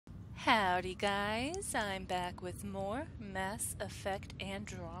Howdy guys, I'm back with more Mass Effect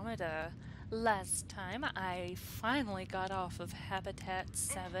Andromeda. Last time I finally got off of Habitat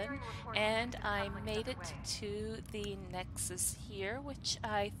 7 and I made it to the Nexus here, which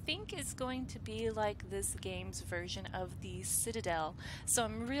I think is going to be like this game's version of the Citadel. So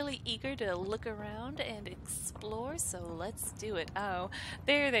I'm really eager to look around and explore, so let's do it. Oh,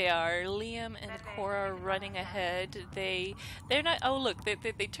 there they are, Liam and Cora running ahead. They're not, oh look,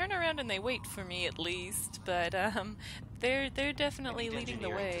 they turn around and they wait for me at least, but they're definitely leading the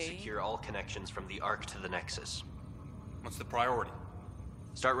way. To secure all connections from the Ark to the Nexus. What's the priority?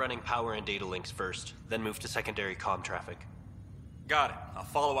 Start running power and data links first, then move to secondary comm traffic. Got it. I'll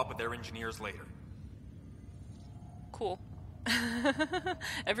follow up with their engineers later. Cool.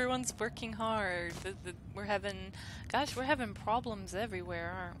 Everyone's working hard. We're having problems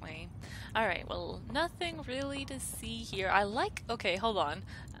everywhere, aren't we? Alright, well, nothing really to see here. Okay, hold on.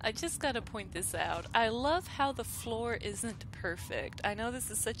 I just gotta point this out. I love how the floor isn't perfect. I know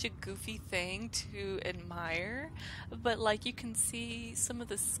this is such a goofy thing to admire, but like you can see some of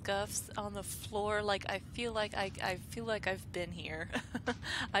the scuffs on the floor. Like I feel like I've been here.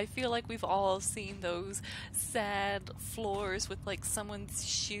 I feel like we've all seen those sad floors with like someone's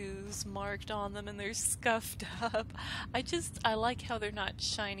shoes marked on them and they're scuffed up. I like how they're not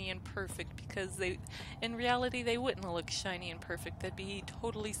shiny and perfect, because in reality they wouldn't look shiny and perfect. They'd be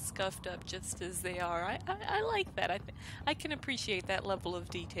totally scuffed up just as they are. I like that. I can appreciate that level of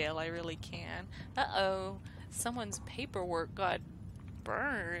detail. I really can. Uh-oh. Someone's paperwork got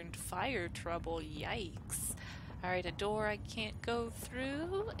burned. Fire trouble. Yikes. Alright, a door I can't go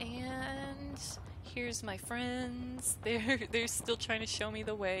through, and here's my friends. They're still trying to show me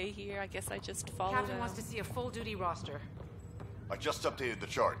the way here. I guess I just follow them. Captain wants to see a full-duty roster. I just updated the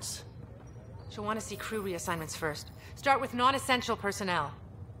charts. She'll want to see crew reassignments first. Start with non-essential personnel.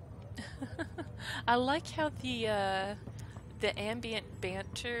 I like how the ambient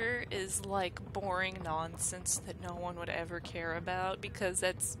banter is like boring nonsense that no one would ever care about, because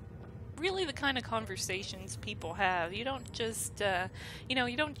that's really the kind of conversations people have. You don't just,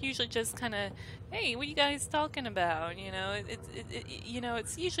 you don't usually just kind of, hey, what are you guys talking about?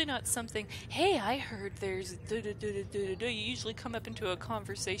 It's usually not something, hey, I heard there's You usually come up into a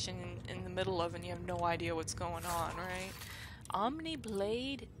conversation in the middle of, and you have no idea what's going on, right? Omni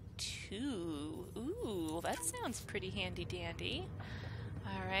Blade 2. Ooh, that sounds pretty handy dandy.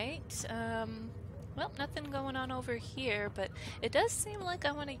 Alright, well, nothing going on over here, but it does seem like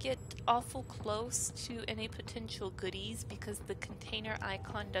I want to get awful close to any potential goodies, because the container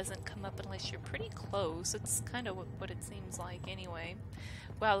icon doesn't come up unless you're pretty close. It's kind of what it seems like anyway.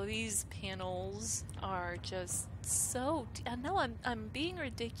 Wow, these panels are just so... I know I'm being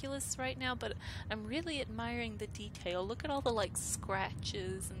ridiculous right now, but I'm really admiring the detail. Look at all the, like,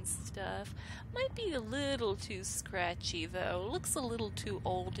 scratches and stuff. Might be a little too scratchy, though. Looks a little too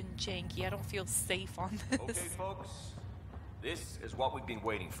old and janky. I don't feel safe on this. Okay, folks. This is what we've been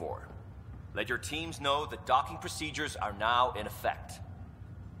waiting for. Let your teams know that docking procedures are now in effect.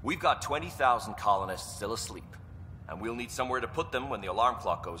 We've got 20,000 colonists still asleep, and we'll need somewhere to put them when the alarm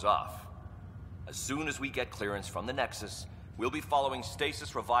clock goes off. As soon as we get clearance from the Nexus, we'll be following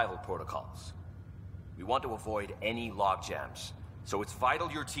stasis revival protocols. We want to avoid any logjams, so it's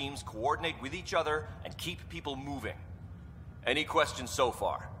vital your teams coordinate with each other and keep people moving. Any questions so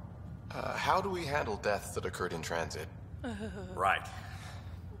far? How do we handle deaths that occurred in transit? Right.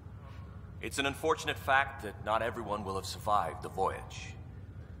 It's an unfortunate fact that not everyone will have survived the voyage.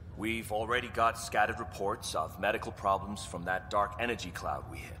 We've already got scattered reports of medical problems from that dark energy cloud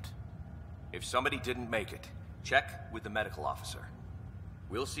we hit. If somebody didn't make it, check with the medical officer.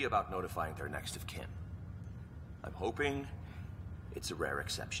 We'll see about notifying their next of kin. I'm hoping it's a rare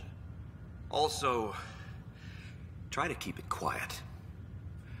exception. Also, try to keep it quiet.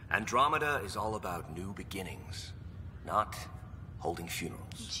 Andromeda is all about new beginnings, not holding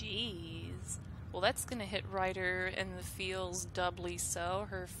funerals. Jeez. Well, that's gonna hit Ryder in the feels doubly so.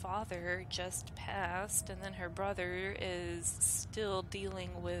 Her father just passed, and then her brother is still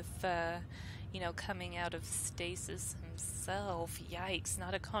dealing with, coming out of stasis himself. Yikes,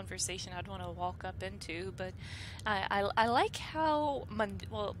 not a conversation I'd want to walk up into, but I like how,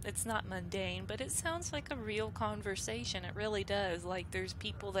 well, it's not mundane, but it sounds like a real conversation. It really does. Like, there's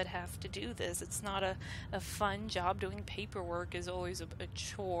people that have to do this. It's not a fun job. Doing paperwork is always a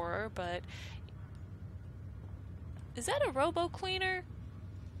chore, but... Is that a robo-cleaner?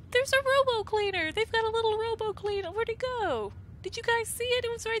 There's a robo-cleaner! They've got a little robo-cleaner. Where'd it go? Did you guys see it?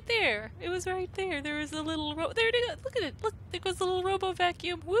 It was right there. It was right there. There was a little there it is. Look at it. Look, there goes the little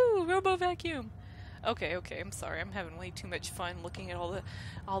robo-vacuum. Woo! Robo-vacuum. Okay, I'm sorry. I'm having way too much fun looking at all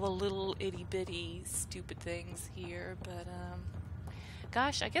the little itty bitty stupid things here, but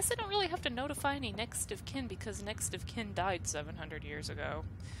gosh, I guess I don't really have to notify any next of kin because next of kin died 700 years ago.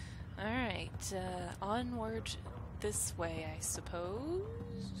 All right, onward this way, I suppose.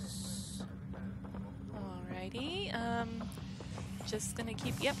 Alrighty, just gonna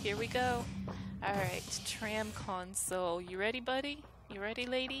keep. Yep, here we go. All right, tram console. You ready, buddy? You ready,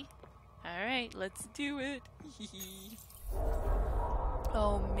 lady? Alright, let's do it.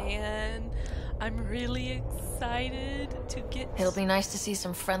 Oh man, I'm really excited to get... It'll be nice to see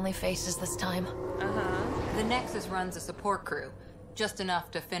some friendly faces this time. The Nexus runs a support crew, just enough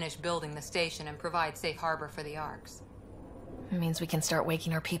to finish building the station and provide safe harbor for the Arks. It means we can start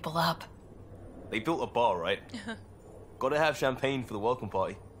waking our people up. They built a bar, right? Gotta have champagne for the welcome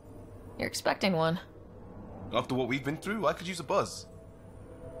party. You're expecting one. After what we've been through, I could use a buzz.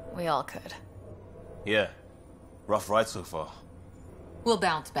 We all could. Yeah. Rough ride so far. We'll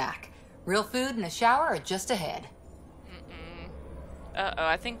bounce back. Real food and a shower are just ahead. Uh-oh,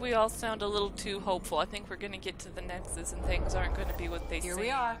 I think we all sound a little too hopeful. I think we're gonna get to the Nexus and things aren't gonna be what they seem. Here we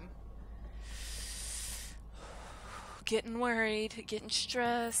are. Getting worried, getting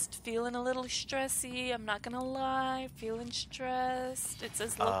stressed, feeling a little stressy. I'm not gonna lie, feeling stressed. It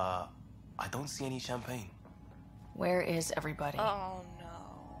says... I don't see any champagne. Where is everybody? Oh no.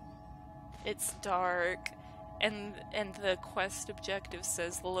 It's dark. And the quest objective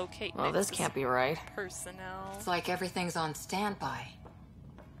says locate Well, this Nexus can't be right. personnel. It's like everything's on standby.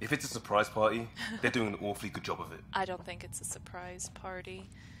 If it's a surprise party, they're doing an awfully good job of it. I don't think it's a surprise party.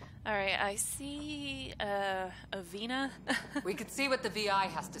 Alright, I see Avina. We could see what the VI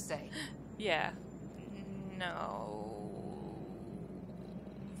has to say. Yeah. No.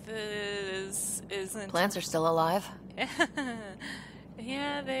 This isn't... Plants are still alive?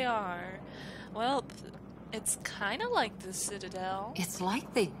 Yeah, they are. Well, it's kind of like the Citadel. It's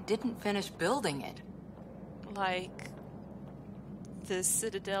like they didn't finish building it. Like the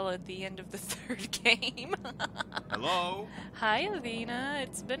Citadel at the end of the third game. Hello? Hi, Avina.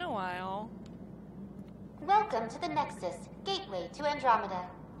 It's been a while. Welcome to the Nexus, gateway to Andromeda.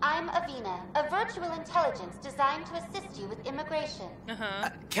 I'm Avina, a virtual intelligence designed to assist you with immigration.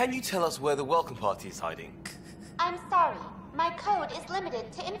 Can you tell us where the welcome party is hiding? I'm sorry. My code is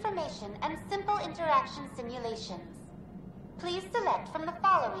limited to information and simple interaction simulations. Please select from the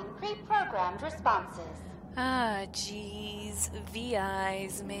following pre-programmed responses. Ah, jeez.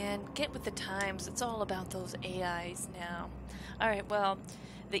 VIs, man. Get with the times. It's all about those AIs now. Alright, well,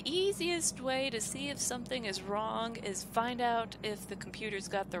 the easiest way to see if something is wrong is find out if the computer's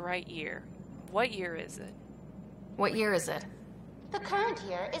got the right year. What year is it? What year is it? The current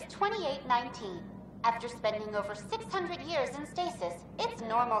year is 2819. After spending over 600 years in stasis, it's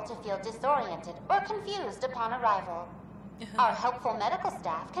normal to feel disoriented or confused upon arrival. Our helpful medical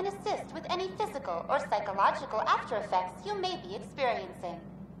staff can assist with any physical or psychological after effects you may be experiencing.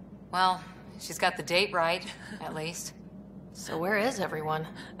 Well, she's got the date right, at least. So where is everyone?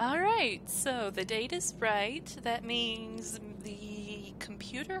 Alright, so the date is right. That means the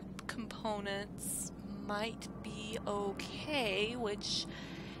computer components might be okay, which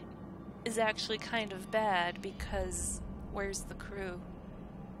is actually kind of bad because where's the crew?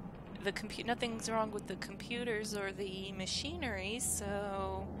 Nothing's wrong with the computers or the machinery,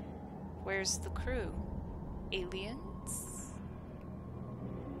 so where's the crew? Aliens?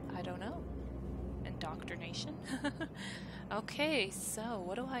 I don't know. Indoctrination? Okay, so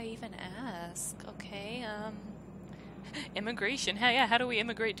what do I even ask? Okay, immigration. Hey, yeah, how do we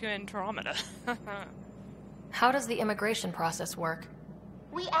immigrate to Andromeda? How does the immigration process work?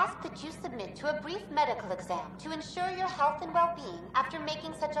 We ask that you submit to a brief medical exam to ensure your health and well-being after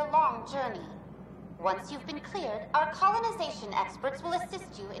making such a long journey. Once you've been cleared, our colonization experts will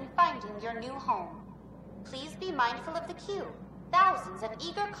assist you in finding your new home. Please be mindful of the queue. Thousands of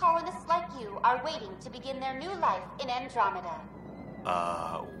eager colonists like you are waiting to begin their new life in Andromeda.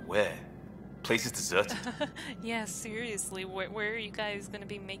 Where? Place is deserted. Yeah, seriously, where are you guys going to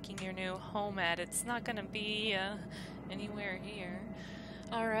be making your new home at? It's not going to be anywhere here.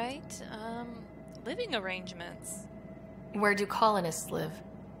 Alright, living arrangements. Where do colonists live?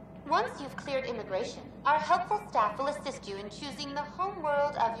 Once you've cleared immigration, our helpful staff will assist you in choosing the home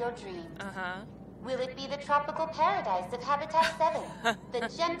world of your dreams. Will it be the tropical paradise of Habitat 7, the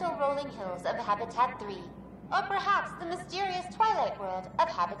gentle rolling hills of Habitat 3, or perhaps the mysterious twilight world of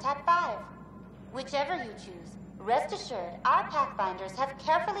Habitat 5? Whichever you choose, rest assured our Pathfinders have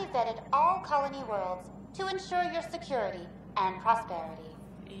carefully vetted all colony worlds to ensure your security and prosperity.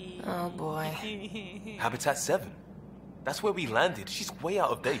 Oh boy. Habitat 7. That's where we landed. She's way out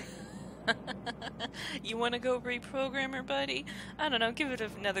of date. You want to go reprogram her, buddy? I don't know, give it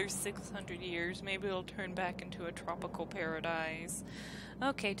another 600 years. Maybe it'll turn back into a tropical paradise.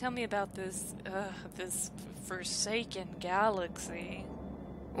 Okay, tell me about this forsaken galaxy.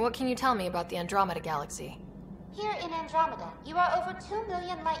 What can you tell me about the Andromeda galaxy? Here in Andromeda, you are over 2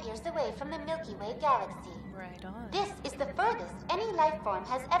 million light years away from the Milky Way galaxy. Right on. This is the furthest any life form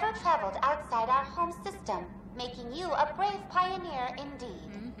has ever traveled outside our home system, making you a brave pioneer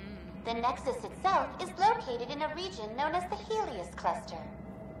indeed. The Nexus itself is located in a region known as the Helios Cluster.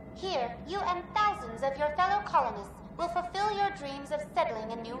 Here, you and thousands of your fellow colonists will fulfill your dreams of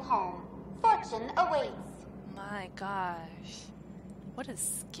settling a new home. Fortune awaits. My gosh. What a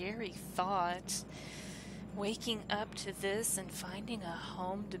scary thought. Waking up to this and finding a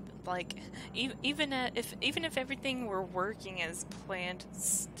home to, like, even if everything were working as planned,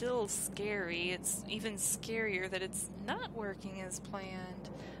 it's still scary. It's even scarier that it's not working as planned.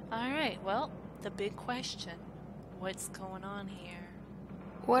 Alright, well, the big question. What's going on here?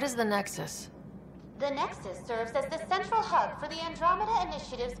 What is the Nexus? The Nexus serves as the central hub for the Andromeda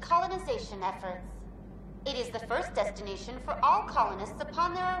Initiative's colonization efforts. It is the first destination for all colonists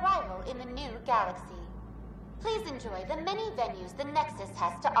upon their arrival in the new galaxy. Please enjoy the many venues the Nexus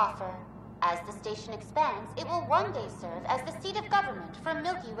has to offer. As the station expands, it will one day serve as the seat of government for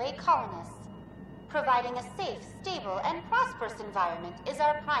Milky Way colonists. Providing a safe, stable, and prosperous environment is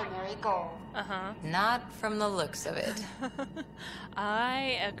our primary goal. Not from the looks of it.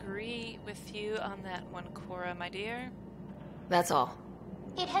 I agree with you on that one, Cora, my dear. That's all.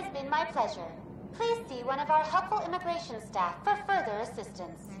 It has been my pleasure. Please see one of our helpful immigration staff for further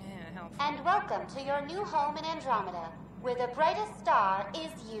assistance. Yeah, helpful. And welcome to your new home in Andromeda, where the brightest star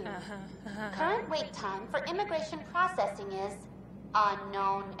is you. Current wait time for immigration processing is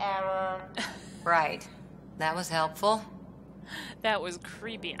unknown error. Right. That was helpful. That was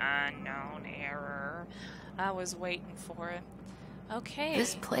creepy. Unknown error. I was waiting for it. Okay.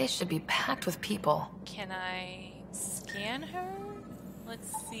 This place should be packed with people. Can I scan her?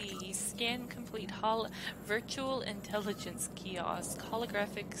 Let's see. Scan complete. Virtual intelligence kiosk.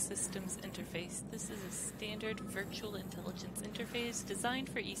 Holographic systems interface. This is a standard virtual intelligence interface designed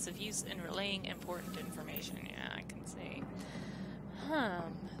for ease of use in relaying important information. Yeah, I can see.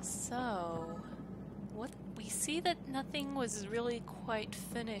 So what we see that nothing was really quite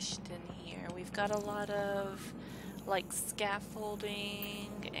finished in here. We've got a lot of like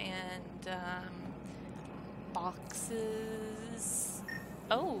scaffolding and boxes.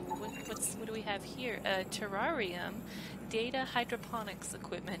 Oh, what do we have here? A terrarium, data hydroponics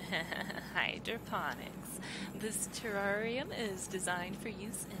equipment. Hydroponics. This terrarium is designed for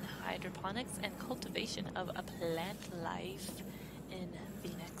use in hydroponics and cultivation of a plant life in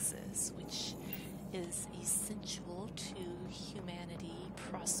the Nexus, which is essential to humanity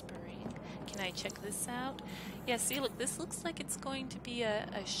prospering. Can I check this out? Yeah, see, look, this looks like it's going to be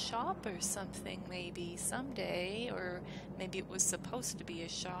a shop or something, maybe, someday, or maybe it was supposed to be a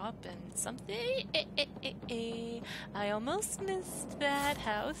shop, and something. I almost missed that.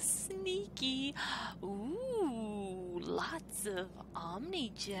 How sneaky. Ooh, lots of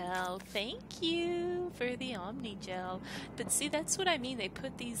Omnigel. Thank you for the Omnigel. But see, that's what I mean. They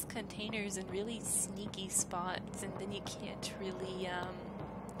put these containers in really sneaky spots, and then you can't really,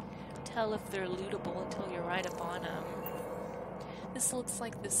 tell if they're lootable until you're right up on them. This looks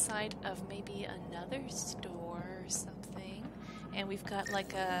like the site of maybe another store or something. And we've got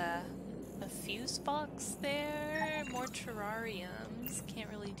like a fuse box there. More terrariums. Can't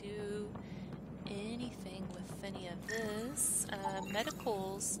really do anything with any of this.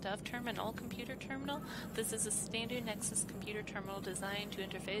 Medical stuff. Terminal. Computer terminal. This is a standard Nexus computer terminal designed to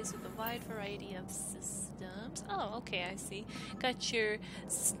interface with a wide variety of systems. Oh, okay, I see. Got your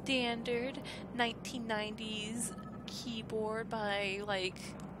standard 1990s keyboard by, like,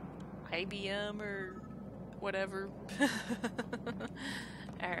 IBM or whatever.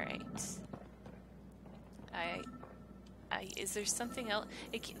 Alright. Is there something else?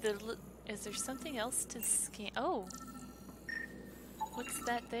 Is there something else to scan? Oh! What's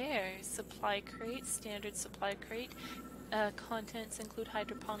that there? Supply crate, standard supply crate. Contents include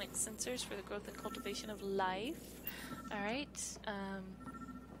hydroponic sensors for the growth and cultivation of life. Alright.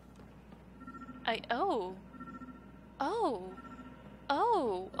 Oh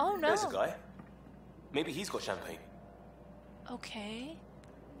no. There's a guy. Maybe he's got champagne. Okay.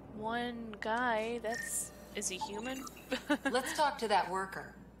 One guy, is he human? Let's talk to that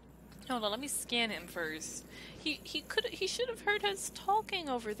worker. Hold on, let me scan him first. He should have heard us talking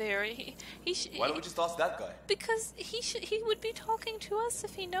over there. Why don't we just ask that guy? Because he would be talking to us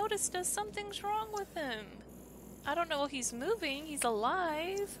if he noticed us. Something's wrong with him. I don't know. He's moving. He's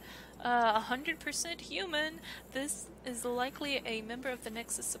alive. 100% human. This is likely a member of the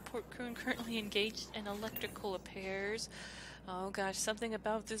Nexus support crew and currently engaged in electrical repairs. Oh gosh, something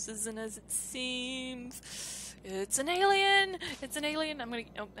about this isn't as it seems. It's an alien! It's an alien!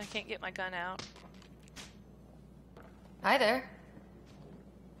 Oh, I can't get my gun out. Hi there.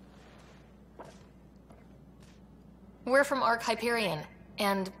 We're from Ark Hyperion,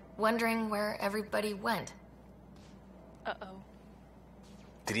 and wondering where everybody went. Uh-oh.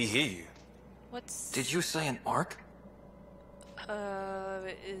 Did he hear you? Did you say an Ark?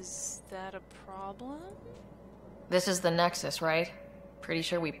 Is that a problem? This is the Nexus, right? Pretty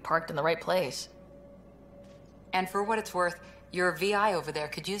sure we parked in the right place. And for what it's worth, your VI over there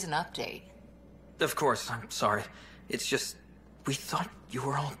could use an update. Of course, I'm sorry. It's just, we thought you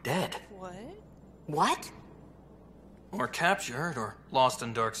were all dead. What? What? Or captured, or lost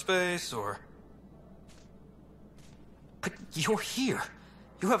in dark space, or... But you're here.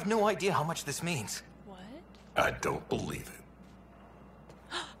 You have no idea how much this means. What? I don't believe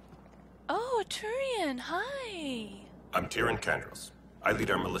it. Oh, a Turian, hi! I'm Tyrion Kandros. I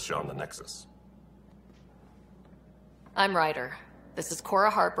lead our militia on the Nexus. I'm Ryder. This is Cora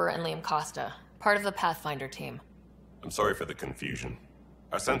Harper and Liam Costa, part of the Pathfinder team. I'm sorry for the confusion.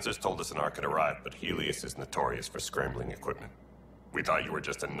 Our sensors told us an Ark had arrived, but Helios is notorious for scrambling equipment. We thought you were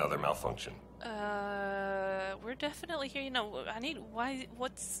just another malfunction. We're definitely here.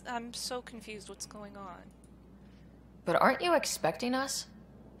 I'm so confused. What's going on? But aren't you expecting us?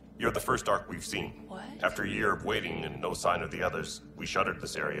 You're the first Ark we've seen. What? After a year of waiting and no sign of the others, we shuttered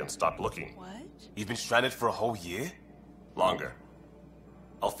this area and stopped looking. What? You've been stranded for a whole year? Longer.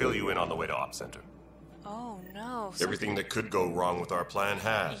 I'll fill you in on the way to Op Center. Oh no. Everything that could go wrong with our plan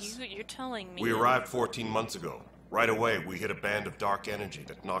has. You're telling me. We arrived 14 months ago. Right away, we hit a band of dark energy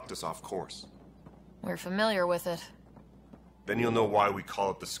that knocked us off course. We're familiar with it. Then you'll know why we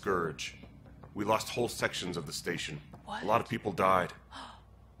call it the Scourge. We lost whole sections of the station. What? A lot of people died.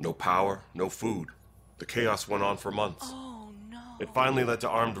 No power, no food. The chaos went on for months. Oh no. It finally led to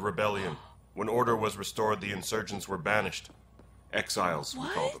armed rebellion. When order was restored, the insurgents were banished. Exiles, we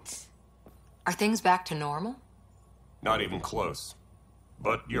call them. Are things back to normal? Not even close.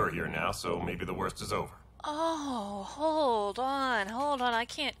 But you're here now, so maybe the worst is over. Oh, hold on. I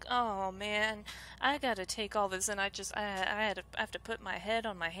can't. Oh man, I gotta take all this, and I have to put my head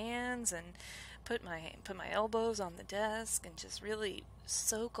on my hands and put my elbows on the desk and just really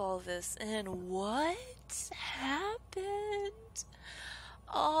soak all this in. What happened?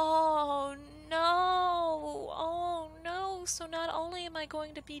 Oh no. So not only am I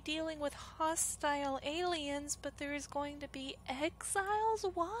going to be dealing with hostile aliens, but there is going to be exiles?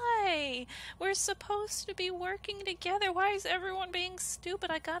 Why? We're supposed to be working together. Why is everyone being stupid?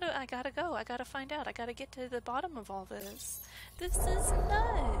 I gotta go. I gotta find out. I gotta get to the bottom of all this. This is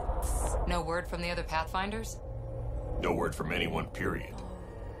nuts. No word from the other Pathfinders? No word from anyone, period.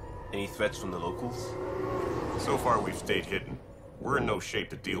 Any threats from the locals? So far, we've stayed hidden. We're in no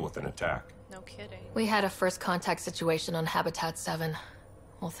shape to deal with an attack. No kidding. We had a first contact situation on Habitat 7.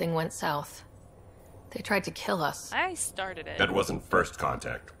 Whole thing went south. They tried to kill us. I started it. That wasn't first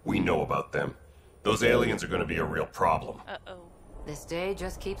contact. We know about them. Those aliens are going to be a real problem. Uh-oh. This day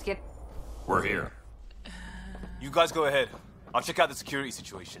just keeps getting... We're here. You guys go ahead. I'll check out the security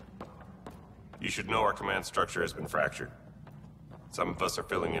situation. You should know our command structure has been fractured. Some of us are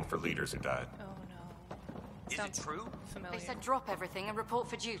filling in for leaders who died. Oh no. Is it true? Familiar. They said drop everything and report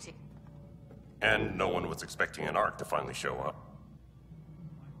for duty. And no one was expecting an Ark to finally show up.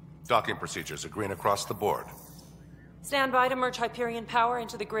 Docking procedures are green across the board. Stand by to merge Hyperion power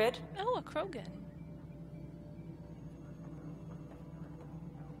into the grid. Oh, a Krogan.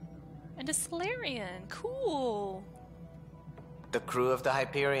 And a Solarian. Cool. The crew of the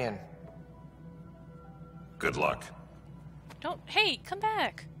Hyperion. Good luck. Hey, come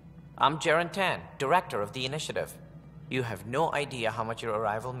back. I'm Jaren Tan, director of the initiative. You have no idea how much your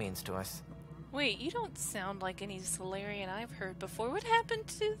arrival means to us. Wait, you don't sound like any Solarian I've heard before. What happened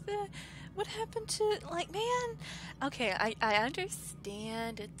to, man? Okay, I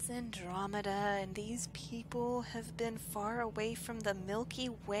understand it's Andromeda, and these people have been far away from the Milky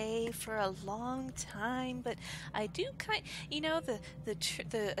Way for a long time, but I do the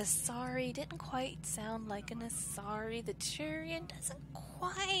Asari didn't quite sound like an Asari. The Turian doesn't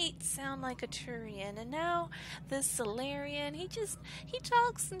quite sound like a Turian, and now the Solarian, he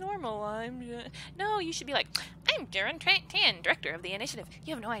talks normal. No, you should be like, I'm Jaren Tan, director of the initiative.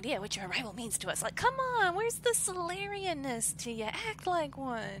 You have no idea what your arrival means to us. Like, come on, where's the Solarianness to you? Act like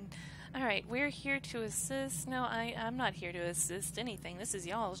one. Alright, we're here to assist. No, I'm not here to assist anything. This is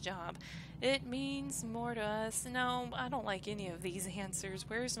y'all's job. It means more to us. No, I don't like any of these answers.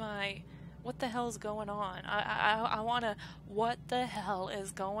 Where's my... What the hell's going on? I wanna... What the hell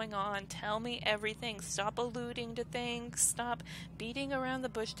is going on? Tell me everything. Stop alluding to things. Stop beating around the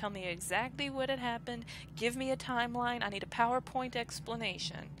bush. Tell me exactly what had happened. Give me a timeline. I need a PowerPoint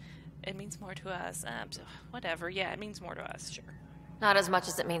explanation. It means more to us. Whatever. Yeah, it means more to us. Sure. Not as much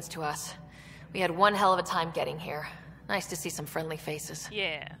as it means to us. We had one hell of a time getting here. Nice to see some friendly faces.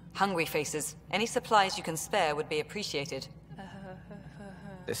 Yeah. Hungry faces. Any supplies you can spare would be appreciated.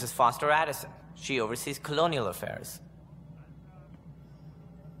 This is Foster Addison. She oversees colonial affairs.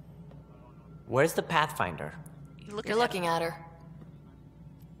 Where's the Pathfinder? You're looking at her.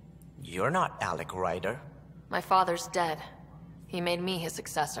 You're not Alec Ryder. My father's dead. He made me his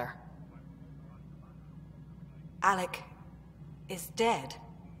successor. Alec is dead.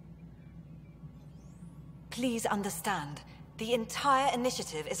 Please understand, the entire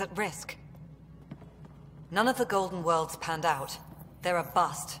initiative is at risk. None of the Golden Worlds panned out. They're a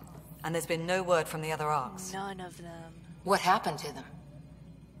bust, and there's been no word from the other arcs. None of them. What happened to them?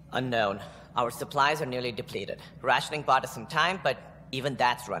 Unknown. Our supplies are nearly depleted. Rationing bought us some time, but even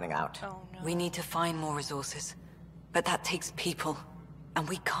that's running out. Oh, no. We need to find more resources. But that takes people, and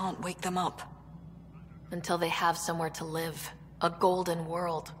we can't wake them up. Until they have somewhere to live. A golden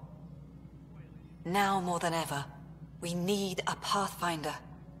world. Now more than ever, we need a Pathfinder.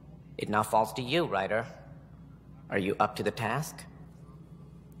 It now falls to you, Ryder. Are you up to the task?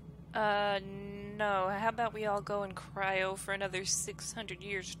 No. How about we all go and cryo for another 600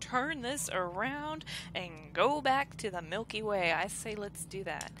 years, turn this around, and go back to the Milky Way? I say let's do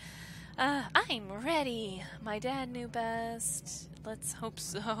that. I'm ready. My dad knew best. Let's hope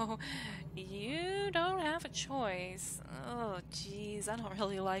so. You don't have a choice. Oh, jeez. I don't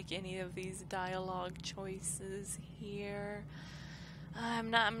really like any of these dialogue choices here. I'm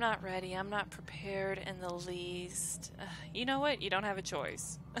not ready. I'm not prepared in the least. You know what? You don't have a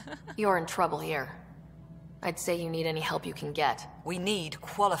choice. You're in trouble here. I'd say you need any help you can get. We need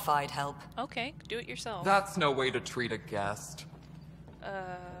qualified help. Okay, do it yourself. That's no way to treat a guest.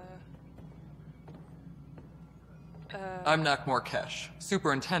 I'm Nakmor Kesh,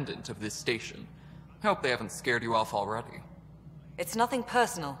 superintendent of this station. I hope they haven't scared you off already. It's nothing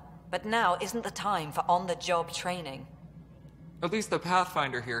personal, but now isn't the time for on-the-job training. At least the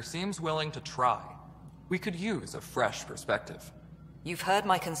Pathfinder here seems willing to try. We could use a fresh perspective. You've heard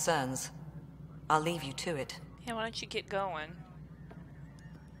my concerns. I'll leave you to it. Yeah, why don't you get going?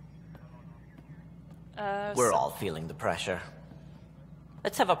 We're all feeling the pressure.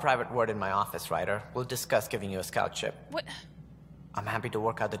 Let's have a private word in my office, Ryder. We'll discuss giving you a scout ship. What? I'm happy to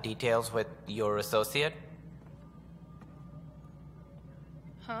work out the details with your associate.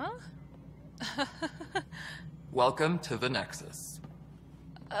 Huh? Welcome to the Nexus.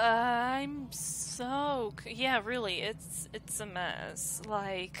 I'm so... Yeah, really, it's a mess.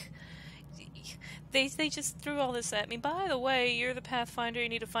 Like... They just threw all this at me. By the way, you're the Pathfinder. You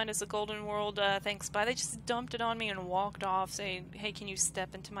need to find us a golden world. Thanks. Bye. They just dumped it on me and walked off, saying, "Hey, can you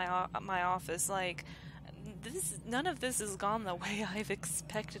step into my office?" Like, none of this has gone the way I've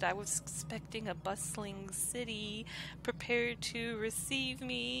expected. I was expecting a bustling city prepared to receive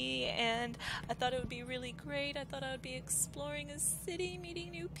me, and I thought it would be really great. I thought I would be exploring a city, meeting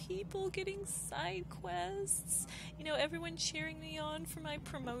new people, getting side quests. You know, everyone cheering me on for my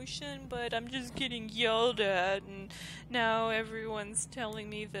promotion, but I'm just getting yelled at, and now everyone's telling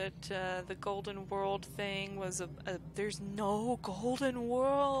me that the Golden World thing was there's no Golden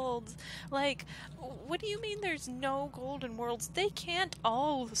World. Like, what do you mean there's no Golden Worlds? They can't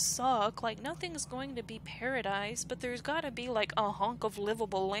all suck. Like, nothing's going to be paradise, but there's gotta be, like, a hunk of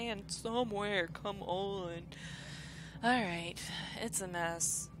livable land somewhere. Come on. Alright, it's a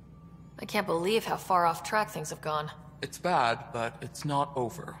mess. I can't believe how far off track things have gone. It's bad, but it's not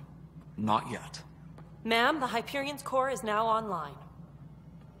over. Not yet. Ma'am, the Hyperion's core is now online.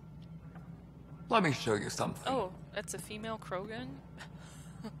 Let me show you something. Oh, that's a female Krogan?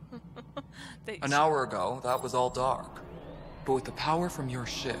 An hour ago, that was all dark. But with the power from your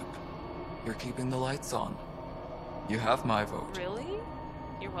ship, you're keeping the lights on. You have my vote. Really?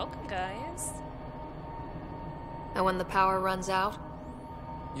 You're welcome, guys. And when the power runs out?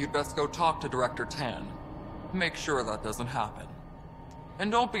 You'd best go talk to Director Tan. Make sure that doesn't happen.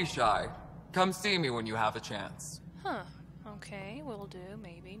 And don't be shy. Come see me when you have a chance. Huh. Okay, will do.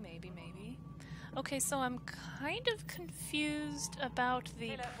 Maybe. Okay, so I'm kind of confused about the...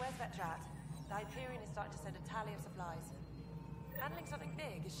 Hey, look, where's that chat? The Hyperion is starting to send a tally of supplies. Handling something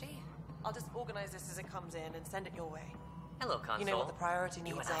big, is she? I'll just organize this as it comes in and send it your way. Hello, Console. You know what the priority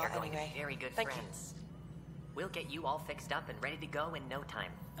You needs and I are are going to anyway. be very good Thank you. friends. We'll get you all fixed up and ready to go in no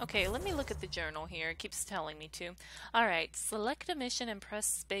time. Okay, let me look at the journal here. It keeps telling me to. Alright, select a mission and press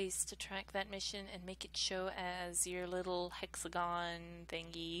space to track that mission and make it show as your little hexagon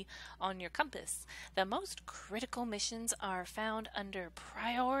thingy on your compass. The most critical missions are found under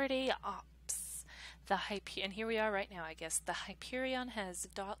Priority Ops. And here we are right now, I guess. The Hyperion has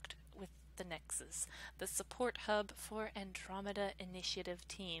docked with the Nexus, the support hub for Andromeda initiative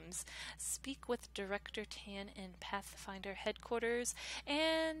teams. Speak with Director Tan in Pathfinder headquarters,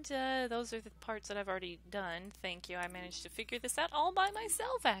 and those are the parts that I've already done. Thank you. I managed to figure this out all by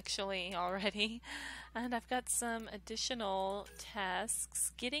myself, actually, already. And I've got some additional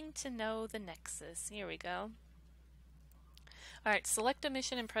tasks. Getting to know the Nexus. Here we go. Alright, select a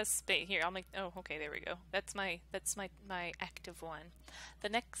mission and press space. Here, I'll make... Oh, okay, there we go. That's my active one. The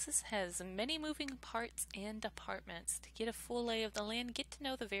Nexus has many moving parts and departments. To get a full lay of the land, get to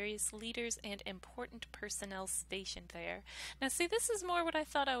know the various leaders and important personnel stationed there. Now, see, this is more what I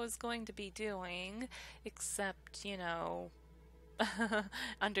thought I was going to be doing, except, you know...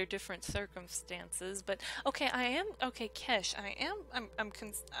 under different circumstances, but okay, Kesh,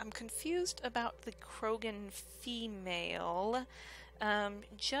 I'm confused about the Krogan female,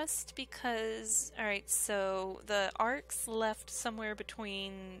 just because, alright, so the arcs left somewhere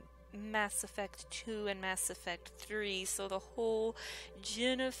between Mass Effect 2 and Mass Effect 3, so the whole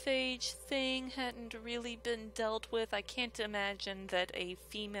genophage thing hadn't really been dealt with. I can't imagine that a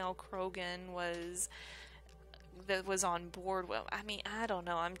female Krogan was on board. Well, I mean, I don't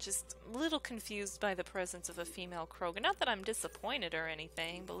know. I'm just a little confused by the presence of a female Krogan. Not that I'm disappointed or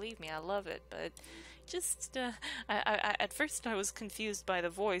anything. Believe me, I love it. But just, I at first I was confused by the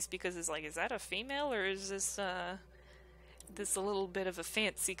voice because it's like, is that a female or is this a little bit of a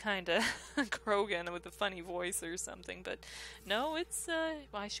fancy kind of Krogan with a funny voice or something? But no, it's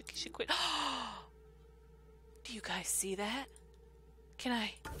well, she quit. Do you guys see that? Can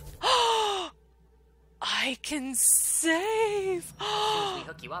I? I can save! As soon as we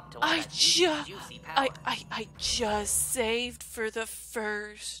hook you up to all that juicy power. I just saved for the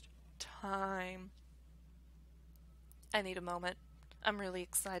first time. I need a moment. I'm really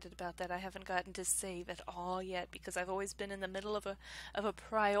excited about that. I haven't gotten to save at all yet because I've always been in the middle of a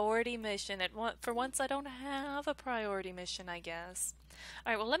priority mission. For once, I don't have a priority mission, I guess.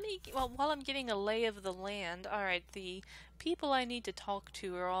 All right. Well, while I'm getting a lay of the land. All right. The people I need to talk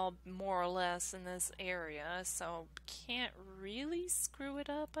to are all more or less in this area, so can't really screw it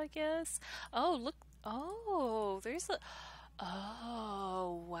up, I guess. Oh, look. Oh, there's a.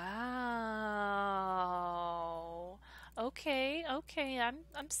 Oh, wow. Okay.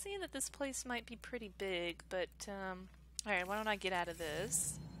 I'm seeing that this place might be pretty big, but alright, why don't I get out of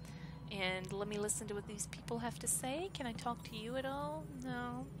this? And let me listen to what these people have to say. Can I talk to you at all?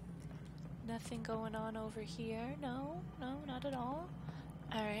 No. Nothing going on over here? No, not at all.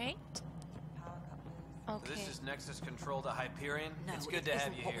 Alright. Okay. This is Nexus Control to Hyperion. No, it's good to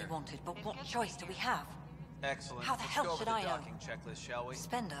have you what here. We wanted, but what choice do we have? Excellent. How the Let's hell go should over I the know? docking checklist, shall we?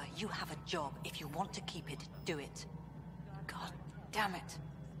 Spender, you have a job. If you want to keep it, do it. God damn it.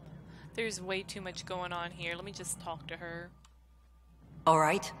 There's way too much going on here. Let me just talk to her. All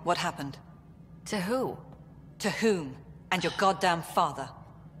right, what happened? To who? To whom? And your goddamn father.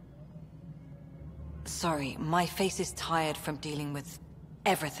 Sorry, my face is tired from dealing with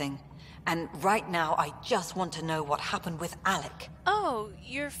everything. And right now, I just want to know what happened with Alec. Oh,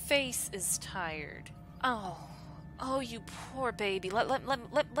 your face is tired. Oh, you poor baby.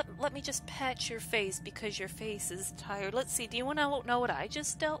 Let me just pat your face because your face is tired. Let's see, do you want to know what I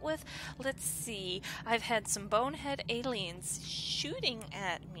just dealt with? Let's see. I've had some bonehead aliens shooting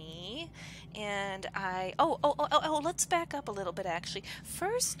at me, and let's back up a little bit, actually.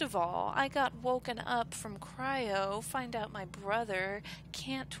 First of all, I got woken up from cryo, find out my brother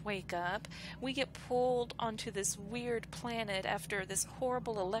can't wake up. We get pulled onto this weird planet after this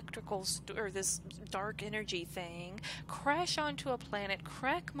horrible this dark energy thing, crash onto a planet,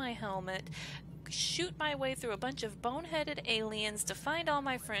 crack my helmet, shoot my way through a bunch of boneheaded aliens to find all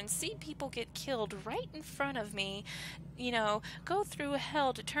my friends, see people get killed right in front of me, go through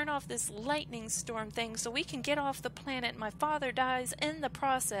hell to turn off this lightning storm thing so we can get off the planet. My father dies in the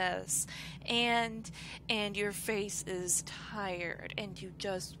process, and your face is tired, and you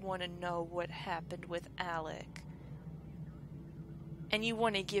just want to know what happened with Alec. and you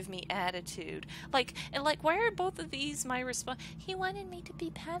want to give me attitude. Like, why are both of these my response? He wanted me to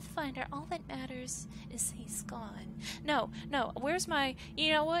be Pathfinder. All that matters is he's gone. No, where's my,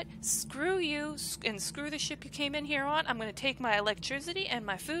 you know what? Screw you, and screw the ship you came in here on. I'm going to take my electricity and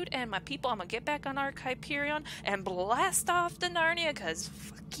my food and my people. I'm going to get back on our Hyperion and blast off to Narnia, because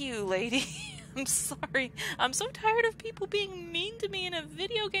fuck you, lady. I'm sorry. I'm so tired of people being mean to me in a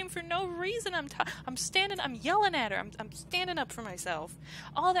video game for no reason. I'm yelling at her. I'm standing up for myself.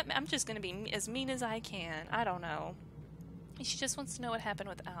 All that, I'm just gonna be as mean as I can. I don't know. She just wants to know what happened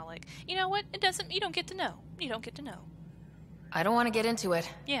with Alec. You know what? You don't get to know. You don't get to know. I don't want to get into it.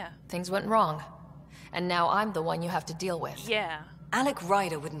 Yeah. Things went wrong. And now I'm the one you have to deal with. Yeah. Alec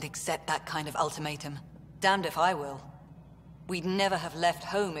Ryder wouldn't accept that kind of ultimatum. Damned if I will. We'd never have left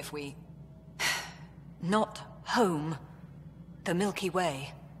home if we... Not home. The Milky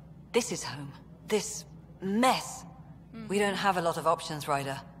Way. This is home. This mess. We don't have a lot of options,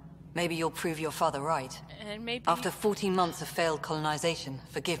 Ryder. Maybe you'll prove your father right. And maybe... After 14 months of failed colonization,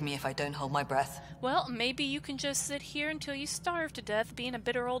 forgive me if I don't hold my breath. Well, maybe you can just sit here until you starve to death being a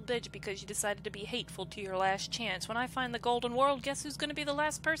bitter old bitch because you decided to be hateful to your last chance. When I find the golden world, guess who's going to be the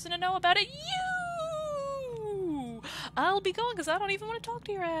last person to know about it? You! I'll be gone because I don't even want to talk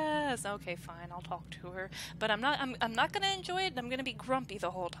to your ass. Okay, fine, I'll talk to her. But I'm not going to enjoy it. I'm going to be grumpy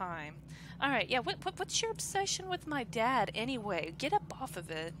the whole time. All right, yeah, what's your obsession with my dad anyway? Get up off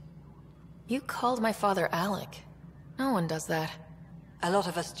of it. You called my father Alec. No one does that. A lot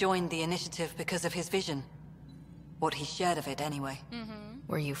of us joined the initiative because of his vision. What he shared of it, anyway.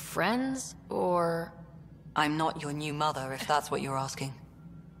 Were you friends, or...? I'm not your new mother, if that's what you're asking.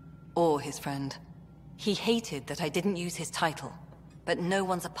 Or his friend. He hated that I didn't use his title. But no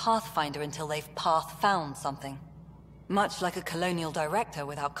one's a Pathfinder until they've path-found something. Much like a colonial director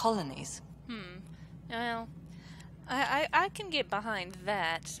without colonies. Well... I can get behind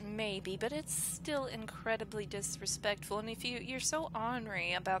that, maybe, but it's still incredibly disrespectful. And if you're so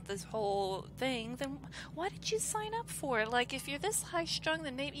ornery about this whole thing, then why did you sign up for it? Like, if you're this high-strung,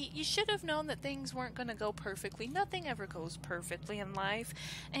 then maybe you should have known that things weren't going to go perfectly. Nothing ever goes perfectly in life.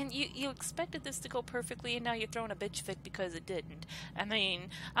 And you expected this to go perfectly, and now you're throwing a bitch fit because it didn't. I mean,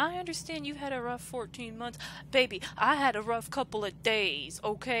 I understand you've had a rough 14 months. Baby, I had a rough couple of days,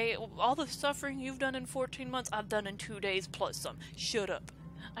 okay? All the suffering you've done in 14 months, I've done in 2 days plus some. Shut up.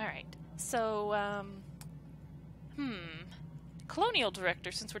 Alright, so, Colonial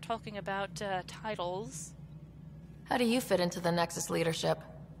Director, since we're talking about, titles. How do you fit into the Nexus leadership?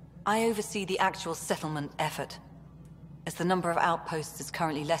 I oversee the actual settlement effort. As the number of outposts is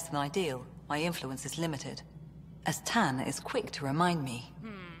currently less than ideal, my influence is limited. As Tan is quick to remind me.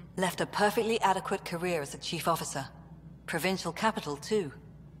 Left a perfectly adequate career as a chief officer. Provincial capital, too.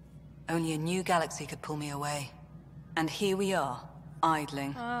 Only a new galaxy could pull me away. And here we are,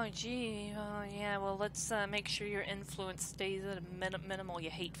 idling. Oh, gee. Oh, yeah, well, let's make sure your influence stays at a minimal, you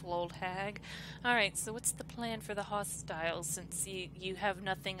hateful old hag. Alright, so what's the plan for the hostiles, since you have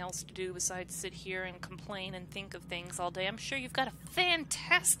nothing else to do besides sit here and complain and think of things all day? I'm sure you've got a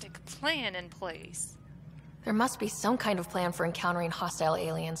fantastic plan in place. There must be some kind of plan for encountering hostile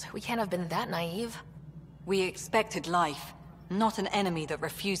aliens. We can't have been that naive. We expected life, not an enemy that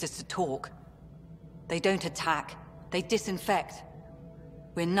refuses to talk. They don't attack. They disinfect.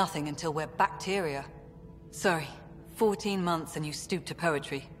 We're nothing until we're bacteria. Sorry, 14 months and you stoop to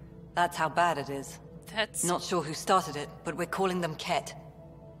poetry. That's how bad it is. That's... Not sure who started it, but we're calling them Ket.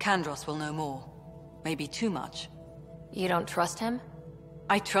 Kandros will know more. Maybe too much. You don't trust him?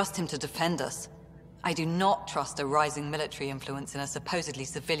 I trust him to defend us. I do not trust a rising military influence in a supposedly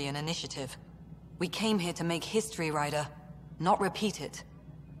civilian initiative. We came here to make history, Ryder, not repeat it.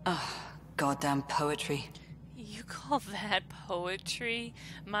 Ugh, goddamn poetry. You call that poetry?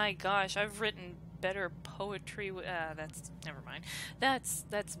 My gosh, I've written better poetry. Never mind. That's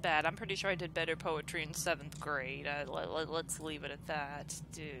bad. I'm pretty sure I did better poetry in 7th grade. Let's leave it at that.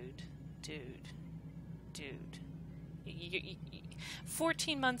 Dude.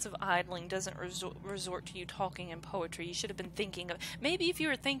 14 months of idling doesn't resort to you talking in poetry. You should have been thinking of... Maybe if you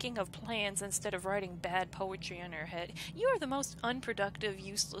were thinking of plans instead of writing bad poetry on your head. You are the most unproductive,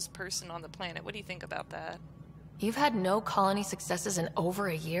 useless person on the planet. What do you think about that? You've had no colony successes in over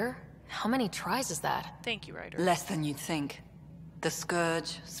a year? How many tries is that? Thank you, Ryder. Less than you'd think. The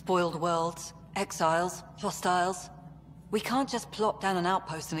Scourge, spoiled worlds, exiles, hostiles. We can't just plop down an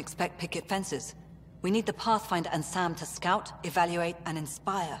outpost and expect picket fences. We need the Pathfinder and Sam to scout, evaluate, and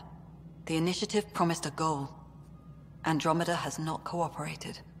inspire. The initiative promised a goal. Andromeda has not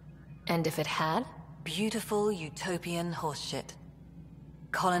cooperated. And if it had? Beautiful utopian horseshit.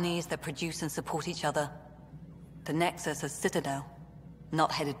 Colonies that produce and support each other. The Nexus as Citadel.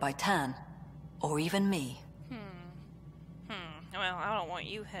 Not headed by Tan. Or even me. Well, I don't want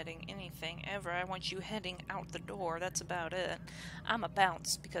you heading anything ever. I want you heading out the door. That's about it. I'm a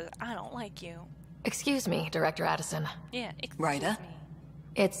bounce because I don't like you. Excuse me, Director Addison. Yeah, excuse Ryder? me.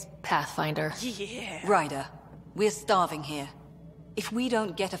 It's Pathfinder. Yeah. Ryder, we're starving here. If we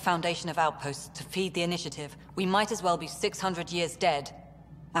don't get a foundation of outposts to feed the initiative, we might as well be 600 years dead.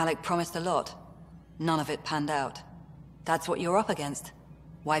 Alec promised a lot. None of it panned out. That's what you're up against.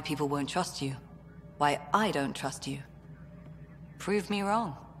 Why people won't trust you. Why I don't trust you. Prove me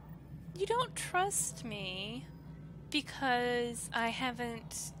wrong. You don't trust me because I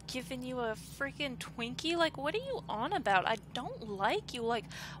haven't given you a freaking Twinkie? Like, what are you on about? I don't like you. Like,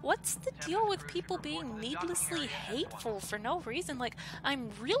 what's the deal with people being needlessly hateful for no reason? Like, I'm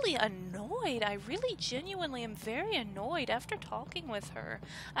really annoyed. I really genuinely am very annoyed after talking with her.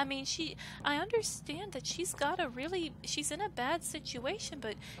 I mean, I understand that she's in a bad situation,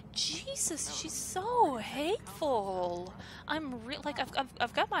 but Jesus, she's so hateful.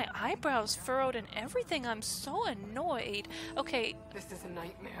 I've got my eyebrows furrowed and everything. I'm so annoyed. Okay. This is a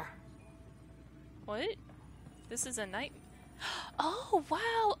nightmare. What? This is a night. Oh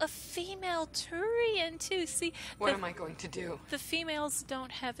wow, a female Turian too. See, what am I going to do? The females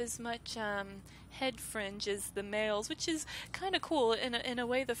don't have as much head fringe as the males, which is kind of cool in a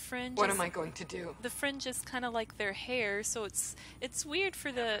way. The fringe. What am I going to do? The fringe is kind of like their hair, so it's weird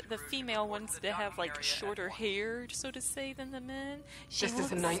for the female ones to have like shorter hair, so to say, than the men. This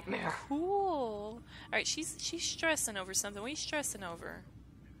is a nightmare. Cool. All right, she's stressing over something. What are you stressing over?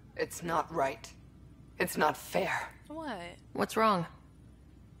 It's not right. It's not fair. What? What's wrong?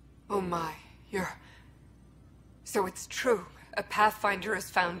 Oh my, So it's true. A Pathfinder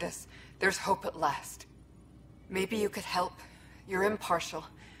has found us. There's hope at last. Maybe you could help. You're impartial.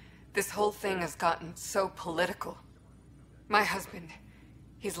 This whole thing has gotten so political. My husband,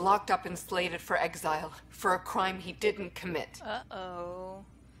 he's locked up and slated for exile for a crime he didn't commit. Uh-oh.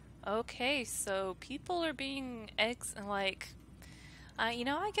 Okay, so people are being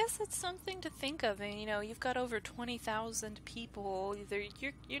I guess it's something to think of. And, you've got over 20,000 people.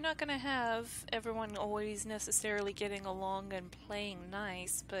 You're not going to have everyone always necessarily getting along and playing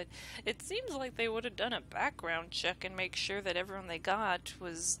nice, but it seems like they would have done a background check and make sure that everyone they got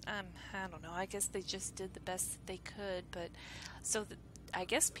was, I don't know, I guess they just did the best that they could, but I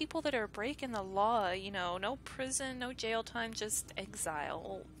guess people that are breaking the law, no prison, no jail time, just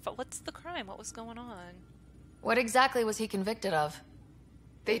exile. But what's the crime? What was going on? What exactly was he convicted of?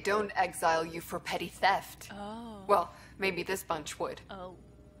 They don't exile you for petty theft. Oh. Well, maybe this bunch would. Oh.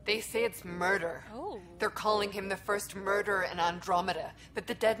 They say it's murder. Oh. They're calling him the first murderer in Andromeda, but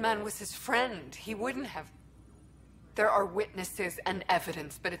the dead man was his friend. He wouldn't have... There are witnesses and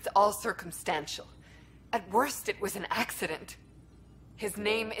evidence, but it's all circumstantial. At worst, it was an accident. His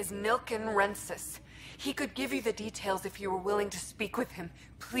name is Nilken Rensis. He could give you the details if you were willing to speak with him.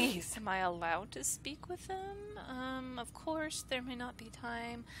 Please. Am I allowed to speak with him? Of course, there may not be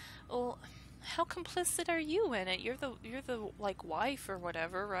time. Well, how complicit are you in it? You're the wife or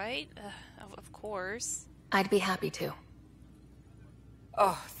whatever, right? Of course. I'd be happy to.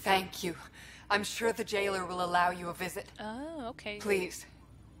 Oh, thank you. I'm sure the jailer will allow you a visit. Oh, okay. Please,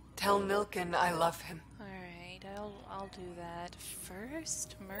 tell Nilken I love him. Alright, I'll do that.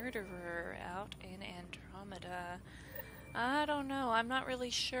 First murderer out in Andromeda. I don't know. I'm not really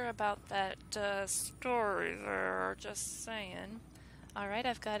sure about that story there. Just saying. Alright,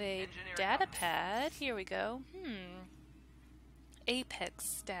 I've got a data pad. Here we go. Apex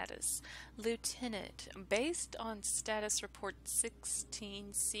status. Lieutenant. Based on status report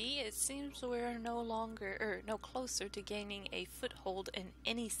 16C, it seems we're no closer to gaining a foothold in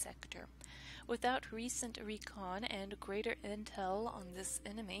any sector. Without recent recon and greater intel on this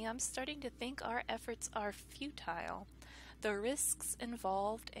enemy, I'm starting to think our efforts are futile. The risks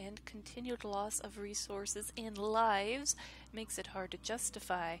involved and continued loss of resources and lives makes it hard to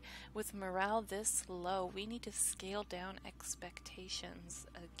justify. With morale this low, we need to scale down expectations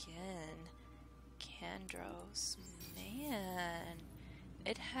again. Kandros, man,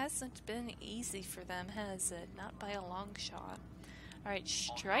 it hasn't been easy for them, has it? Not by a long shot. Alright,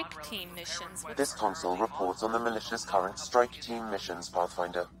 strike team missions. This console reports on the militia's current strike team missions,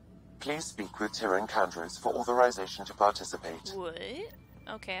 Pathfinder. Please speak with Tyrion Kandros for authorization to participate. What?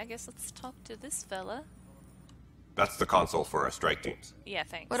 Okay, I guess let's talk to this fella. That's the console for our strike teams. Yeah,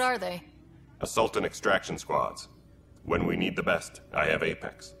 thanks. What are they? Assault and extraction squads. When we need the best, I have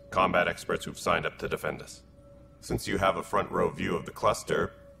Apex, combat experts who've signed up to defend us. Since you have a front row view of the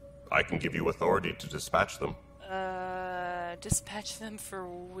cluster, I can give you authority to dispatch them. Dispatch them for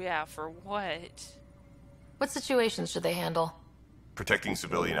what? What situations should they handle? protecting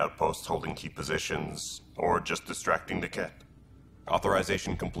civilian outposts, holding key positions, or just distracting the Ket.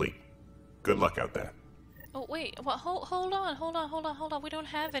 Authorization complete. Good luck out there. Oh wait, well, hold on. We don't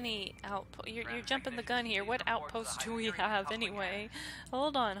have any outpost. You're jumping the gun here. What outpost do we have anyway?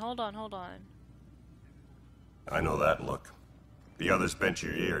 Hold on. I know that look. The others bent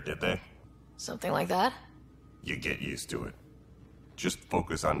your ear, did they? Something like that? You get used to it. Just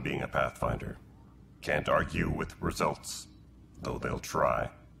focus on being a Pathfinder. Can't argue with results, though they'll try.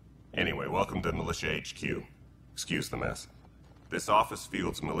 Anyway, welcome to Militia HQ. Excuse the mess. This office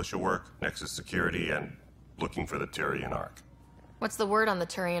fields militia work, Nexus security, and looking for the Turian Ark. What's the word on the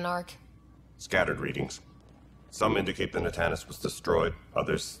Turian Ark? Scattered readings. Some indicate the Natanus was destroyed,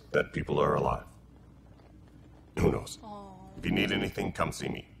 others that people are alive. Who knows? If you need anything, come see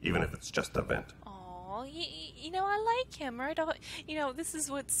me, even if it's just a vent. Oh, you know, I like him, right? You know, this is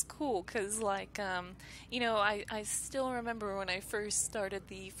what's cool, because, like, you know, I still remember when I first started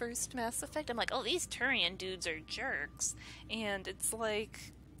the first Mass Effect, I'm like, oh, these Turian dudes are jerks. And it's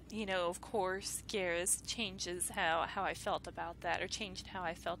like, you know, of course, Garrus changes how I felt about that, or changed how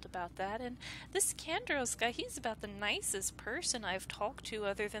I felt about that. And this Kandros guy, he's about the nicest person I've talked to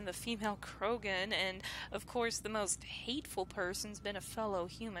other than the female Krogan, and of course the most hateful person's been a fellow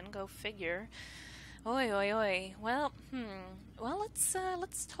human, go figure. Oi. Well,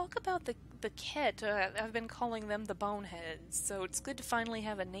 let's talk about the Ket. I've been calling them the Boneheads, so it's good to finally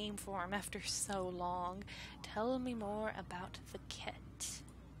have a name for them after so long. Tell me more about the Ket.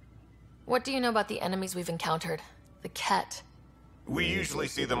 What do you know about the enemies we've encountered? The Ket. We usually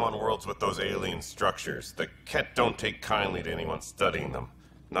see them on worlds with those alien structures. The Ket don't take kindly to anyone studying them.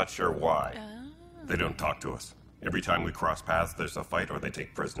 Not sure why. They don't talk to us. Every time we cross paths, there's a fight or they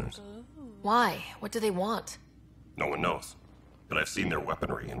take prisoners. Why? What do they want? No one knows. But I've seen their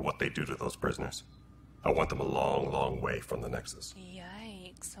weaponry and what they do to those prisoners. I want them a long, long way from the Nexus.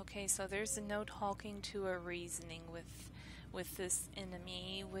 Yikes. Okay, so there's a no talking to or reasoning with this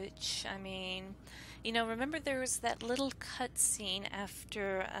enemy, which, I mean, you know, remember there was that little cutscene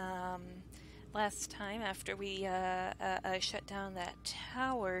after, last time, after we, shut down that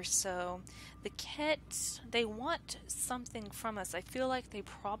tower, so the Ket, they want something from us. I feel like they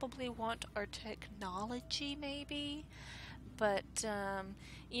probably want our technology, maybe, but,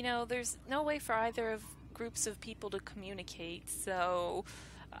 you know, there's no way for either of groups of people to communicate, so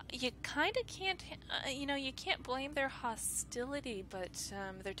you kind of can't, you know, you can't blame their hostility, but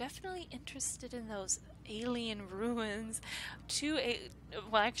they're definitely interested in those alien ruins.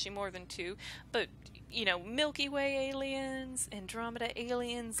 Well, actually more than two, but, you know, Milky Way aliens, Andromeda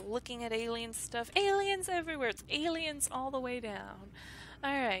aliens, looking at alien stuff. Aliens everywhere. It's aliens all the way down.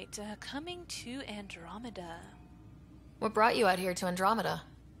 Alright, coming to Andromeda. What brought you out here to Andromeda?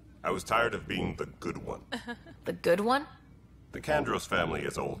 I was tired of being the good one. The good one? The Kandros family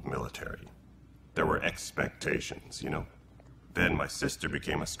is old military. There were expectations, you know. Then my sister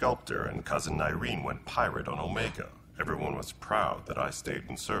became a sculptor and cousin Irene went pirate on Omega. Everyone was proud that I stayed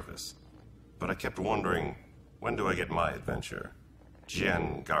in service. But I kept wondering, when do I get my adventure?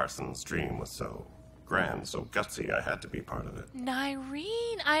 Jen Garson's dream was so grand, so gutsy, I had to be part of it.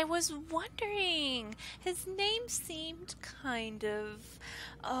 Nyreen, I was wondering. His name seemed kind of,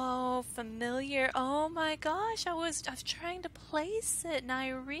 familiar. Oh my gosh, I was trying to place it.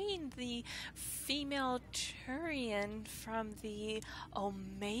 Nyreen, the female Turian from the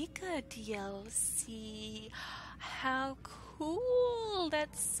Omega DLC. How cool!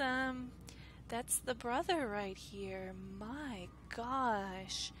 That's the brother right here. My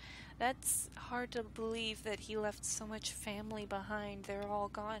gosh. That's hard to believe that he left so much family behind. They're all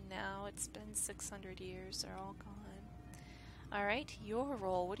gone now. It's been 600 years. They're all gone. Alright, your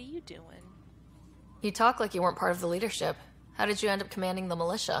role. What are you doing? You talk like you weren't part of the leadership. How did you end up commanding the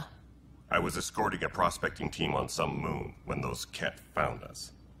militia? I was escorting a prospecting team on some moon when those Ket found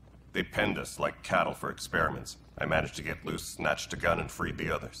us. They penned us like cattle for experiments. I managed to get loose, snatched a gun, and freed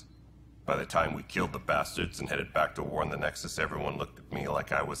the others. By the time we killed the bastards and headed back to warn the Nexus, everyone looked at me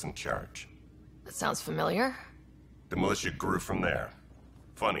like I was in charge. That sounds familiar. The militia grew from there.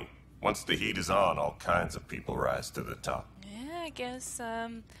 Funny, once the heat is on, all kinds of people rise to the top. Yeah, I guess,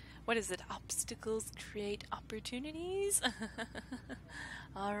 what is it? Obstacles create opportunities?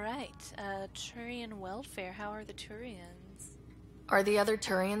 Alright, Turian welfare. How are the Turians? Are the other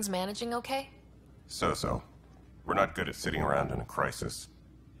Turians managing okay? So-so. We're not good at sitting around in a crisis.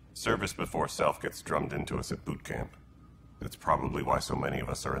 Service before self gets drummed into us at boot camp. That's probably why so many of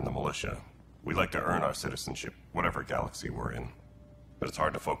us are in the militia. We like to earn our citizenship, whatever galaxy we're in. But it's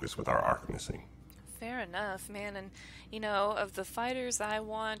hard to focus with our arc missing. Fair enough, man. And, you know, of the fighters I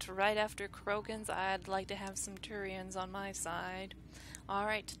want right after Krogans, I'd like to have some Turians on my side.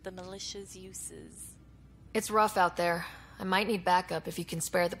 Alright, the militia's uses. It's rough out there. I might need backup if you can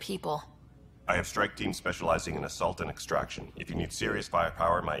spare the people. I have strike teams specializing in assault and extraction. If you need serious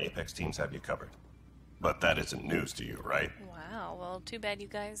firepower, my Apex teams have you covered. But that isn't news to you, right? Wow, well, too bad you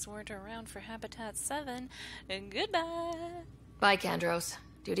guys weren't around for Habitat 7. And goodbye! Bye, Kandros.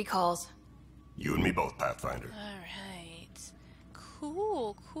 Duty calls. You and me both, Pathfinder. Alright.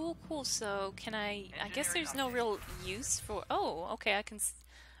 Cool. So, can I guess there's no real use for... Oh, okay, I can...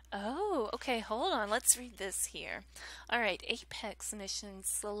 Oh, okay, hold on. Let's read this here. Alright, Apex missions.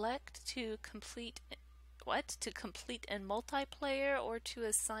 Select to complete... What? To complete in multiplayer or to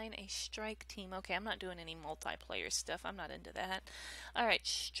assign a strike team? Okay, I'm not doing any multiplayer stuff. I'm not into that. Alright,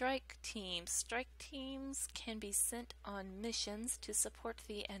 strike teams. Strike teams can be sent on missions to support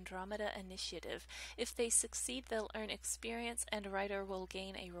the Andromeda initiative. If they succeed, they'll earn experience and Ryder will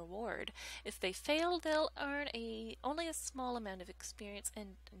gain a reward. If they fail, they'll earn only a small amount of experience and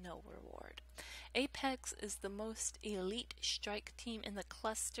no reward. Apex is the most elite strike team in the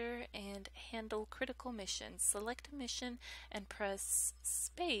cluster and handle critical missions. Select a mission and press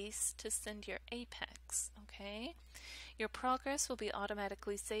space to send your Apex. Okay? Your progress will be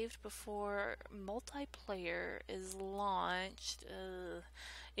automatically saved before multiplayer is launched.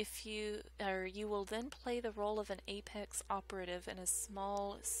 You will then play the role of an Apex operative in a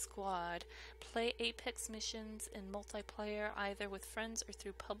small squad. Play Apex missions in multiplayer either with friends or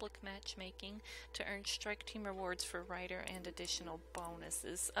through public matchmaking to earn strike team rewards for Ryder and additional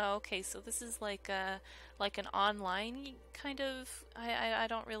bonuses. Oh, okay, so this is like an online kind of. I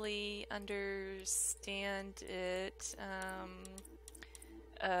don't really understand it.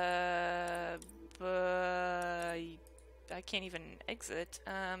 But I can't even exit.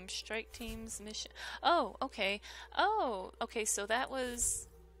 Strike teams mission. Oh, okay. So that was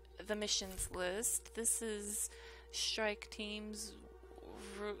the missions list. This is strike teams.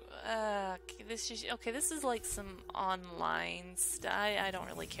 This is like some online stuff. I don't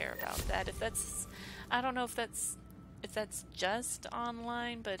really care about that. I don't know if that's just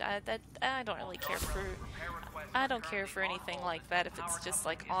online, but I don't really care for. I don't care for anything like that if it's just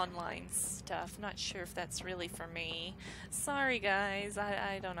like online stuff. Not sure if that's really for me. Sorry guys,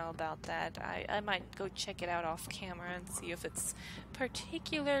 I don't know about that. I might go check it out off camera and see if it's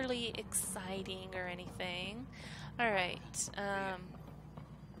particularly exciting or anything. Alright,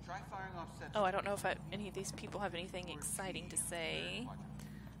 oh, I don't know if any of these people have anything exciting to say.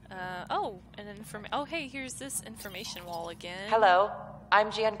 Hey, here's this information wall again. Hello,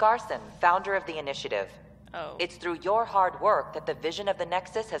 I'm Gian Garson, founder of the initiative. Oh. It's through your hard work that the vision of the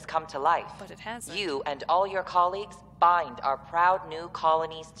Nexus has come to life. But it hasn't. You and all your colleagues bind our proud new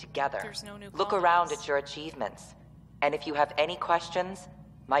colonies together. There's no new Look colonies. around at your achievements. And if you have any questions,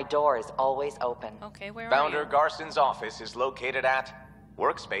 my door is always open. Okay, where Founder are you? Garson's office is located at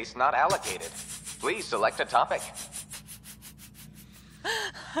Workspace Not Allocated. Please select a topic.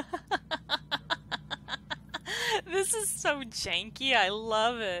 This is so janky. I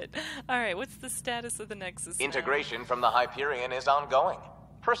love it. Alright, what's the status of the Nexus now? Integration from the Hyperion is ongoing.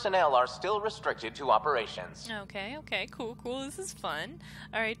 Personnel are still restricted to operations. Okay, cool. This is fun.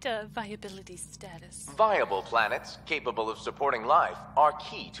 Alright, viability status. Viable planets capable of supporting life are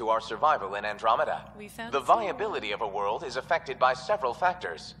key to our survival in Andromeda. We found the viability of a world is affected by several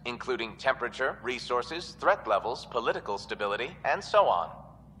factors, including temperature, resources, threat levels, political stability, and so on.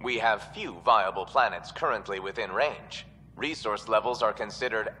 We have few viable planets currently within range. Resource levels are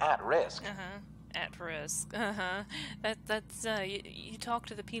considered at risk. At risk. That's, you talk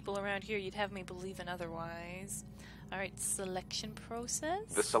to the people around here, you'd have me believing otherwise. Alright, selection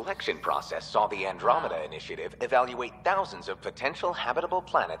process? The selection process saw the Andromeda Initiative evaluate thousands of potential habitable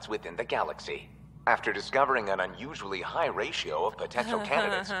planets within the galaxy. After discovering an unusually high ratio of potential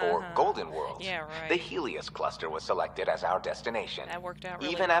candidates for Golden Worlds, the Helios cluster was selected as our destination. That worked out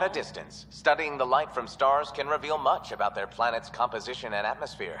really Even well. at a distance, studying the light from stars can reveal much about their planet's composition and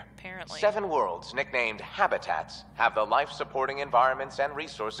atmosphere. Apparently. 7 worlds, nicknamed habitats, have the life-supporting environments and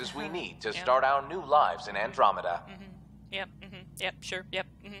resources we need to start our new lives in Andromeda.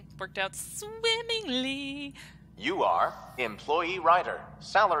 Worked out swimmingly. You are Employee Ryder,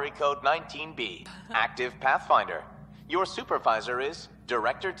 Salary Code 19B, Active Pathfinder. Your supervisor is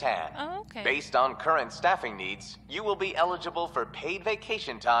Director Tan. Oh, okay. Based on current staffing needs, you will be eligible for paid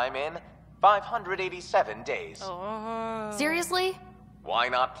vacation time in 587 days. Oh. Seriously? Why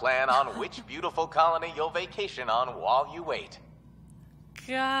not plan on which beautiful colony you'll vacation on while you wait?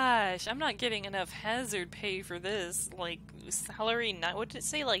 gosh, I'm not getting enough hazard pay for this. Like, salary, what did it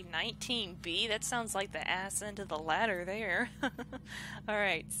say, like 19B? That sounds like the ass end of the ladder there.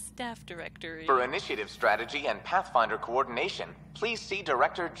 Alright, staff directory. For initiative strategy and Pathfinder coordination, please see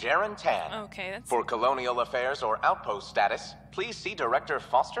Director Jaren Tan. Okay, that's... For colonial affairs or outpost status, please see Director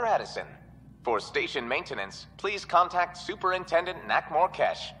Foster Addison. For station maintenance, please contact Superintendent Nakmor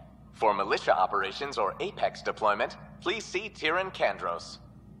Kesh. For militia operations or Apex deployment, please see Tyrion Kandros.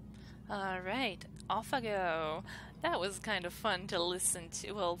 Alright, off I go. That was kind of fun to listen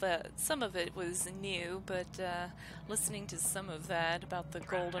to. Well, some of it was new, but listening to some of that about the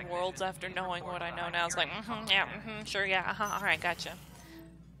Golden Worlds after knowing what I know now, it's like, sure, yeah, alright, gotcha.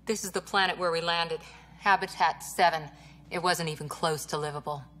 This is the planet where we landed. Habitat 7. It wasn't even close to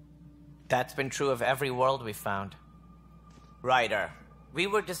livable. That's been true of every world we've found. Ryder, we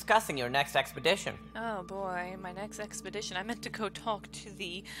were discussing your next expedition. Oh boy, my next expedition. I meant to go talk to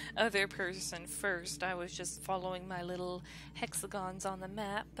the other person first. I was just following my little hexagons on the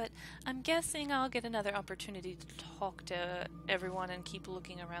map, but I'm guessing I'll get another opportunity to talk to everyone and keep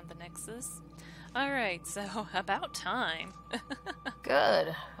looking around the Nexus. Alright, so about time.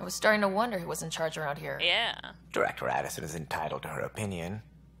 Good. I was starting to wonder who was in charge around here. Yeah. Director Addison is entitled to her opinion,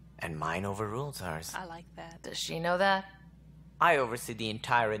 and mine overrules hers. I like that. Does she know that? I oversee the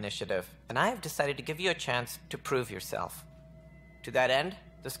entire initiative, and I have decided to give you a chance to prove yourself. To that end,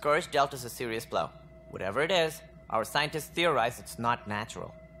 the Scourge dealt us a serious blow. Whatever it is, our scientists theorize it's not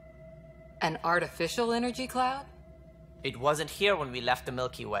natural. An artificial energy cloud? It wasn't here when we left the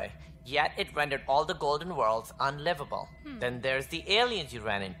Milky Way, yet it rendered all the Golden Worlds unlivable. Then there's the aliens you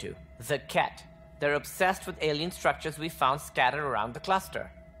ran into, the Ket. They're obsessed with alien structures we found scattered around the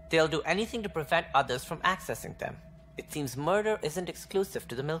cluster. They'll do anything to prevent others from accessing them. It seems murder isn't exclusive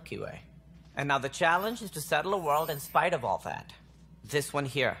to the Milky Way. And now the challenge is to settle a world in spite of all that. This one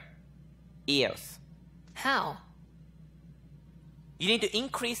here. Eos. How? You need to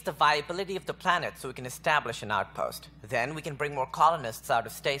increase the viability of the planet so we can establish an outpost. Then we can bring more colonists out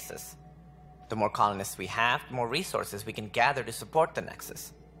of stasis. The more colonists we have, the more resources we can gather to support the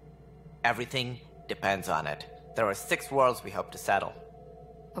Nexus. Everything depends on it. There are 6 worlds we hope to settle.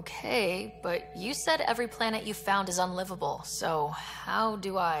 Okay, but you said every planet you found is unlivable, so how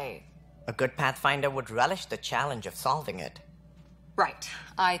do I... A good Pathfinder would relish the challenge of solving it. Right.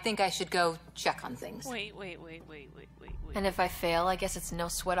 I think I should go check on things. Wait. And if I fail, I guess it's no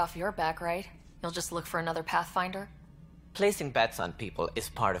sweat off your back, right? You'll just look for another Pathfinder? Placing bets on people is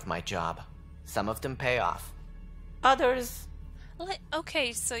part of my job. Some of them pay off. Others...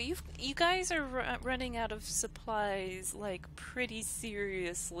 Okay, so you guys are running out of supplies, like, pretty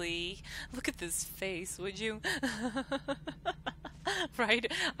seriously. Look at this face, would you?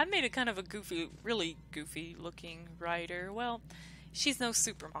 Right? I made a kind of a goofy, really goofy looking Ryder. Well, she's no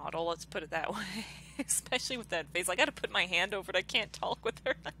supermodel, let's put it that way. Especially with that face. I gotta put my hand over it, I can't talk with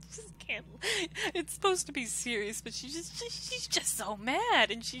her. I just can't. It's supposed to be serious, but she's just so mad,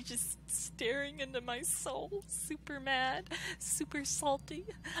 and she's just staring into my soul. Super mad, super salty.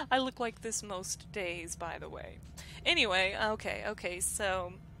 I look like this most days, by the way. Anyway, okay,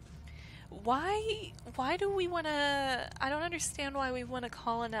 so... Why do we want to... I don't understand why we want to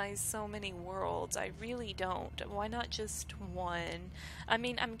colonize so many worlds. I really don't. Why not just one? I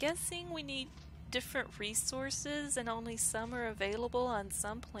mean, I'm guessing we need different resources and only some are available on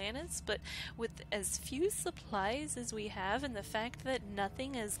some planets, but with as few supplies as we have and the fact that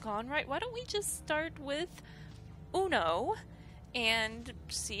nothing has gone right, why don't we just start with Uno and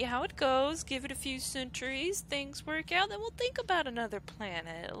see how it goes, give it a few centuries, things work out, then we'll think about another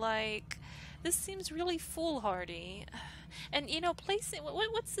planet. Like, this seems really foolhardy. And, you know,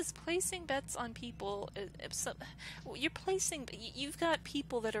 what's this? Placing bets on people. You've got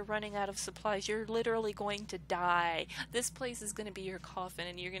people that are running out of supplies. You're literally going to die. This place is going to be your coffin,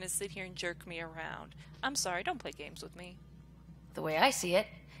 and you're going to sit here and jerk me around. I'm sorry, don't play games with me. The way I see it,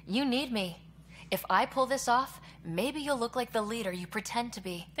 you need me. If I pull this off, maybe you'll look like the leader you pretend to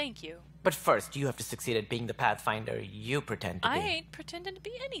be. Thank you. But first, you have to succeed at being the Pathfinder you pretend to be. I ain't pretending to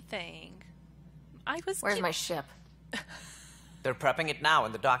be anything. Where's my ship? They're prepping it now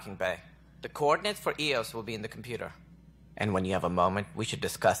in the docking bay. The coordinates for Eos will be in the computer. And when you have a moment, we should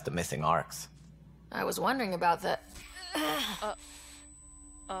discuss the missing arcs. I was wondering about that.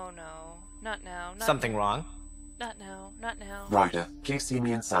 Oh no. Not now. Something wrong? Not now. Ryder, please see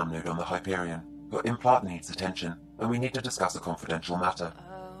me and Sam node on the Hyperion. Your implant needs attention, and we need to discuss a confidential matter.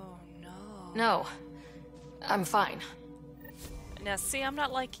 Oh no. No. I'm fine. Now see, I'm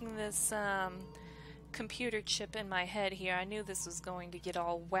not liking this, computer chip in my head here. I knew this was going to get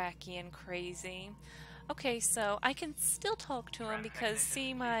all wacky and crazy. Okay, so I can still talk to him because,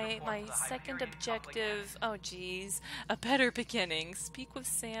 see, my second objective, oh geez, a better beginning. Speak with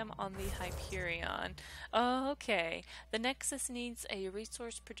Sam on the Hyperion. Okay, the Nexus needs a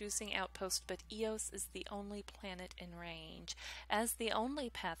resource-producing outpost, but Eos is the only planet in range. As the only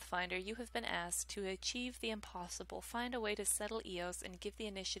Pathfinder, you have been asked to achieve the impossible, find a way to settle Eos and give the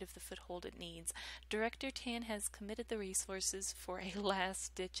initiative the foothold it needs. Director Tan has committed the resources for a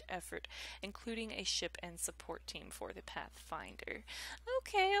last-ditch effort, including a ship and support team for the Pathfinder.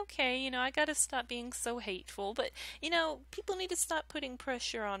 Okay, you know, I gotta stop being so hateful, but, you know, people need to stop putting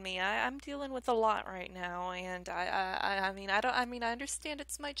pressure on me. I'm dealing with a lot right now, and I mean, I understand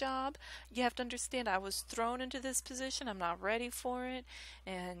it's my job. You have to understand I was thrown into this position. I'm not ready for it,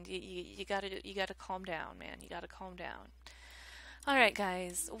 and you gotta calm down, man. You gotta calm down. Alright,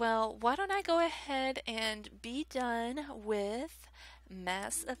 guys, well, why don't I go ahead and be done with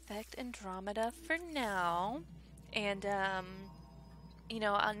Mass Effect Andromeda for now, and you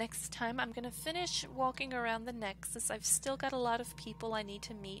know, next time I'm gonna finish walking around the Nexus. I've still got a lot of people I need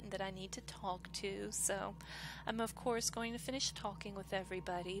to meet and that I need to talk to, so I'm of course going to finish talking with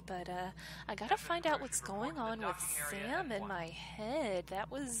everybody, but I gotta find out what's going on with Sam in my head.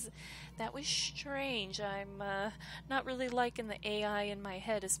 That was strange. I'm not really liking the AI in my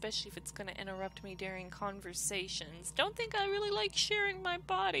head, especially if it's gonna interrupt me during conversations. Don't think I really like sharing my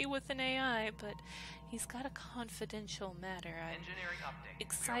body with an AI, but he's got a confidential matter. I'm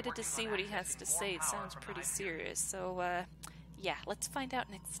excited to see what he has to say. It sounds pretty serious. So, yeah, let's find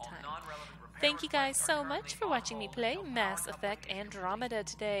out next time. Thank you guys so much for watching me play Mass Effect Andromeda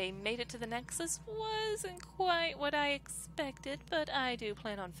today. Made it to the Nexus. Wasn't quite what I expected, but I do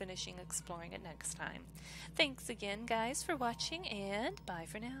plan on finishing exploring it next time. Thanks again, guys, for watching, and bye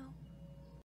for now.